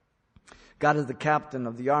 God is the captain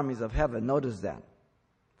of the armies of heaven. Notice that.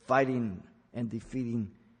 Fighting and defeating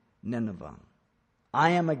Nineveh. I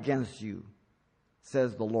am against you,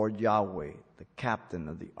 says the Lord Yahweh, the captain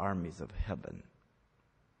of the armies of heaven.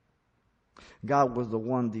 God was the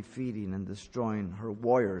one defeating and destroying her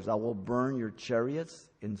warriors. I will burn your chariots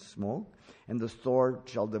in smoke, and the sword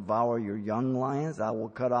shall devour your young lions. I will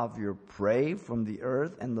cut off your prey from the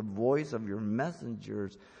earth, and the voice of your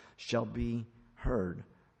messengers shall be heard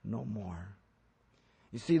no more.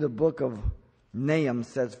 You see, the book of Nahum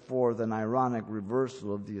sets forth an ironic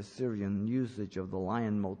reversal of the Assyrian usage of the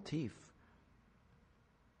lion motif.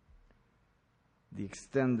 The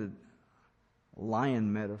extended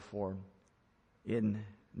lion metaphor in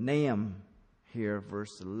Nahum here,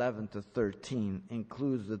 verse 11 to 13,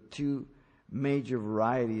 includes the two major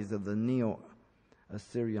varieties of the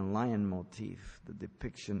Neo-Assyrian lion motif, the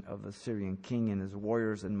depiction of Assyrian king and his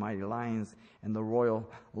warriors and mighty lions, and the royal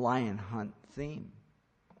lion hunt theme.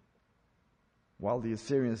 While the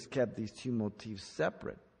Assyrians kept these two motifs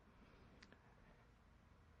separate,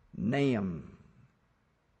 Nahum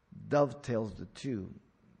dovetails the two,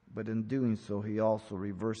 but in doing so, he also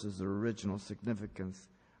reverses the original significance.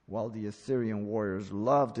 While the Assyrian warriors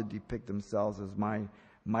love to depict themselves as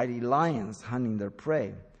mighty lions hunting their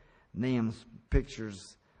prey, Nahum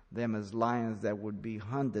pictures them as lions that would be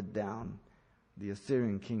hunted down. The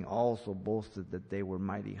Assyrian king also boasted that they were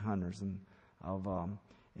mighty hunters in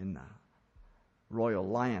royal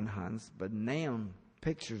lion hunts, but Nahum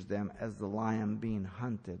pictures them as the lion being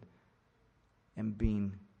hunted and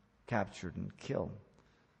being captured and killed.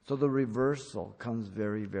 So the reversal comes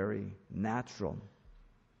very, very natural.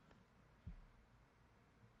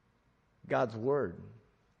 God's word,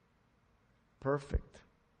 perfect,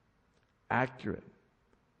 accurate.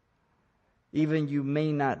 Even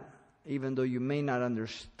though you may not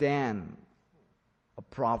understand a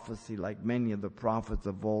prophecy like many of the prophets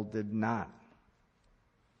of old did not.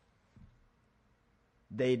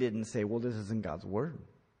 They didn't say, well, this isn't God's word.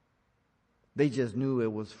 They just knew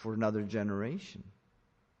it was for another generation.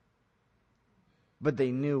 But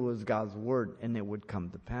they knew it was God's word and it would come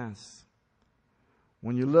to pass.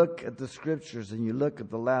 When you look at the scriptures and you look at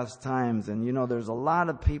the last times, and there's a lot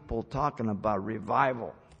of people talking about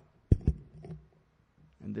revival.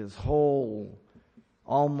 And this whole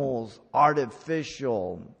almost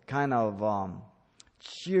artificial kind of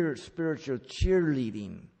spiritual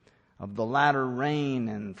cheerleading of the latter rain,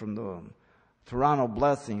 and from the Toronto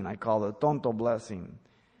blessing, I call it Tonto blessing,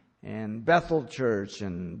 and Bethel Church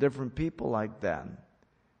and different people like that.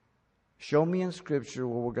 Show me in Scripture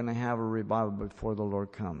where we're going to have a revival before the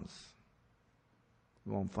Lord comes.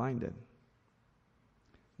 You won't find it.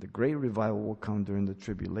 The great revival will come during the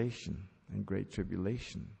tribulation and great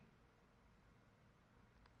tribulation.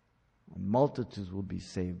 Multitudes will be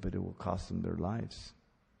saved, but it will cost them their lives.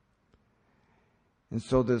 And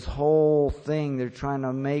so this whole thing they're trying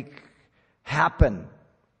to make happen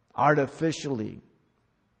artificially.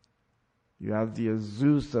 You have the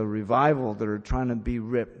Azusa revival that are trying to be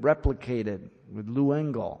replicated with Lou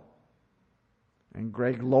Engle and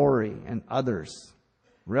Greg Laurie and others.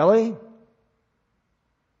 Really?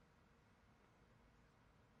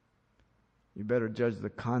 You better judge the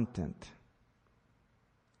content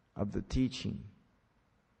of the teaching,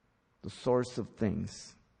 the source of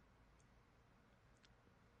things.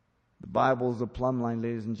 The Bible is a plumb line,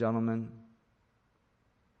 ladies and gentlemen.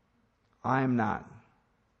 I am not.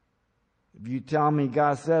 If you tell me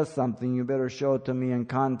God says something, you better show it to me in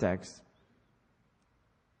context.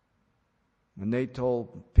 When they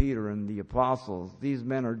told Peter and the apostles, these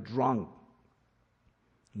men are drunk.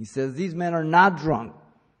 He says, these men are not drunk,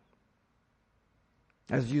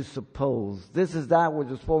 as you suppose. This is that which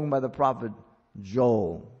was spoken by the prophet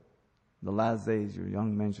Joel. The last days, your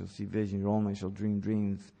young men shall see visions, your old men shall dream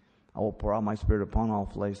dreams. I will pour out my Spirit upon all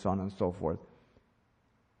flesh, so on and so forth.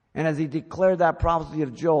 And as he declared that prophecy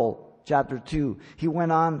of Joel, chapter 2, he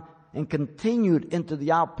went on and continued into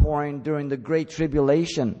the outpouring during the Great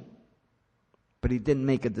Tribulation. But he didn't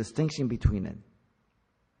make a distinction between it.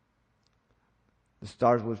 The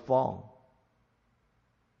stars would fall.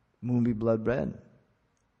 Moon be blood red.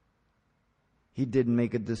 He didn't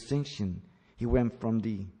make a distinction. He went from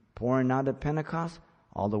the pouring out of Pentecost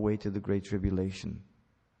all the way to the Great Tribulation.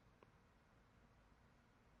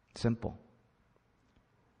 Simple.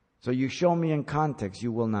 So you show me in context,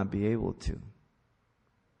 you will not be able to.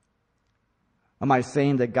 Am I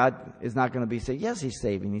saying that God is not going to be saved? Yes, He's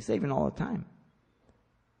saving. He's saving all the time.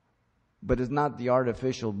 But it's not the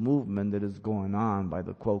artificial movement that is going on by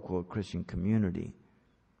the quote-unquote Christian community.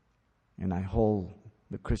 And I hold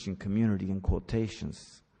the Christian community in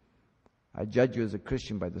quotations. I judge you as a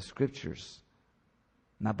Christian by the Scriptures,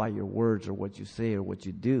 not by your words or what you say or what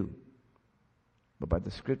you do, but by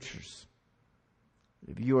the Scriptures.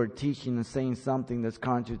 If you are teaching and saying something that's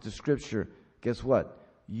contrary to Scripture, guess what?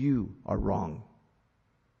 You are wrong,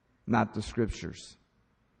 not the Scriptures.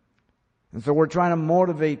 And so we're trying to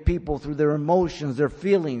motivate people through their emotions, their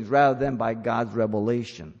feelings, rather than by God's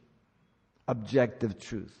revelation, objective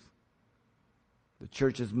truth. The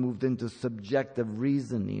church has moved into subjective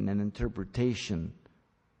reasoning and interpretation,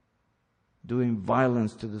 doing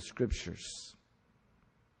violence to the Scriptures,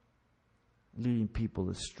 leading people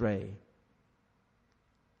astray.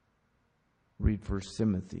 Read 1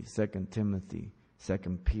 Timothy, 2 Timothy, 2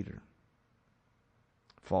 Peter.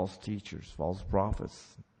 False teachers, false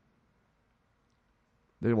prophets.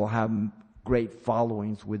 They will have great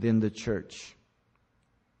followings within the church.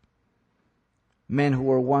 Men who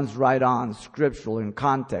were once right on, scriptural in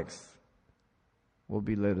context, will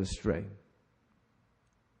be led astray.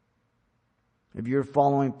 If you're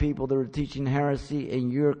following people that are teaching heresy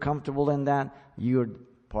and you're comfortable in that, you're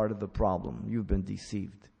part of the problem. You've been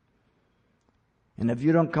deceived. And if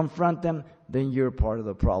you don't confront them, then you're part of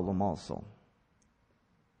the problem also.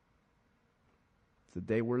 It's the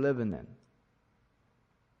day we're living in.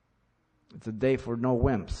 It's a day for no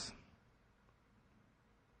wimps.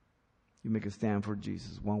 You make a stand for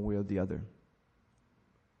Jesus one way or the other.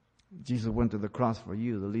 Jesus went to the cross for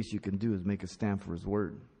you. The least you can do is make a stand for His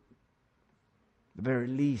word. The very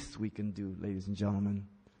least we can do, ladies and gentlemen.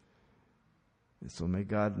 And so may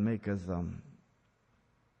God make us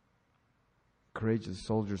courageous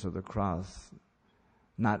soldiers of the cross,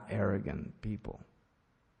 not arrogant people.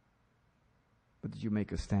 But that you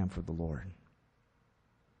make a stand for the Lord.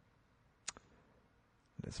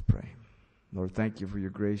 Let's pray. Lord, thank you for your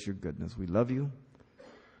grace, your goodness. We love you.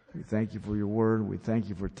 We thank you for your word. We thank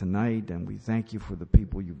you for tonight, and we thank you for the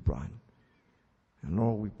people you've brought. And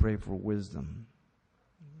Lord, we pray for wisdom,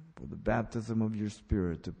 for the baptism of your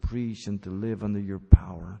Spirit to preach and to live under your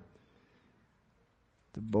power,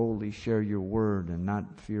 to boldly share your word and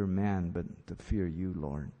not fear man, but to fear you,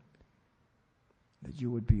 Lord, that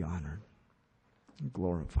you would be honored and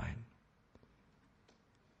glorified.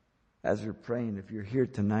 As you're praying, if you're here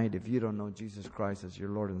tonight, if you don't know Jesus Christ as your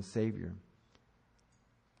Lord and Savior,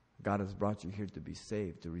 God has brought you here to be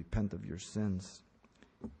saved, to repent of your sins.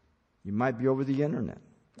 You might be over the internet.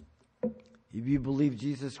 If you believe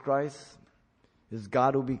Jesus Christ is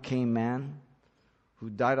God who became man, who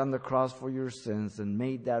died on the cross for your sins and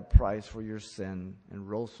made that price for your sin and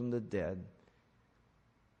rose from the dead,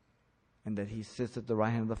 and that He sits at the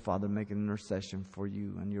right hand of the Father making intercession for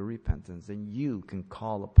you and your repentance, and you can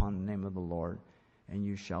call upon the name of the Lord and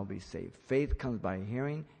you shall be saved. Faith comes by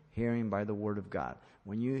hearing, hearing by the Word of God.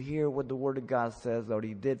 When you hear what the Word of God says, what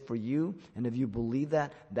He did for you, and if you believe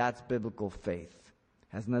that, that's biblical faith.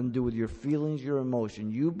 It has nothing to do with your feelings, your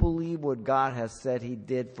emotion. You believe what God has said He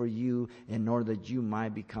did for you in order that you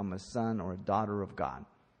might become a son or a daughter of God.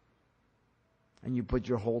 And you put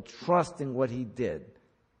your whole trust in what He did.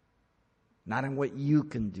 Not in what you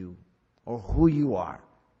can do or who you are,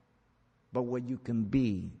 but what you can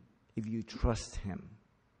be if you trust Him.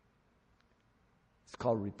 It's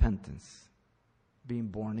called repentance, being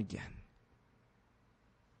born again.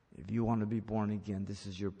 If you want to be born again, this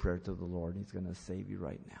is your prayer to the Lord. He's going to save you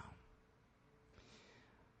right now.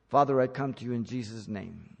 Father, I come to you in Jesus'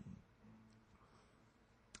 name.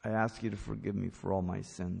 I ask you to forgive me for all my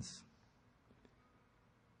sins.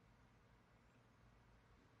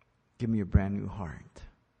 Give me a brand new heart.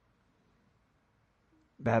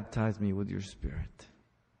 Baptize me with your Spirit.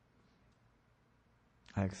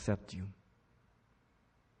 I accept you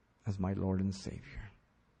as my Lord and Savior.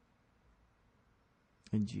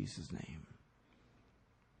 In Jesus' name.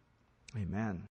 Amen.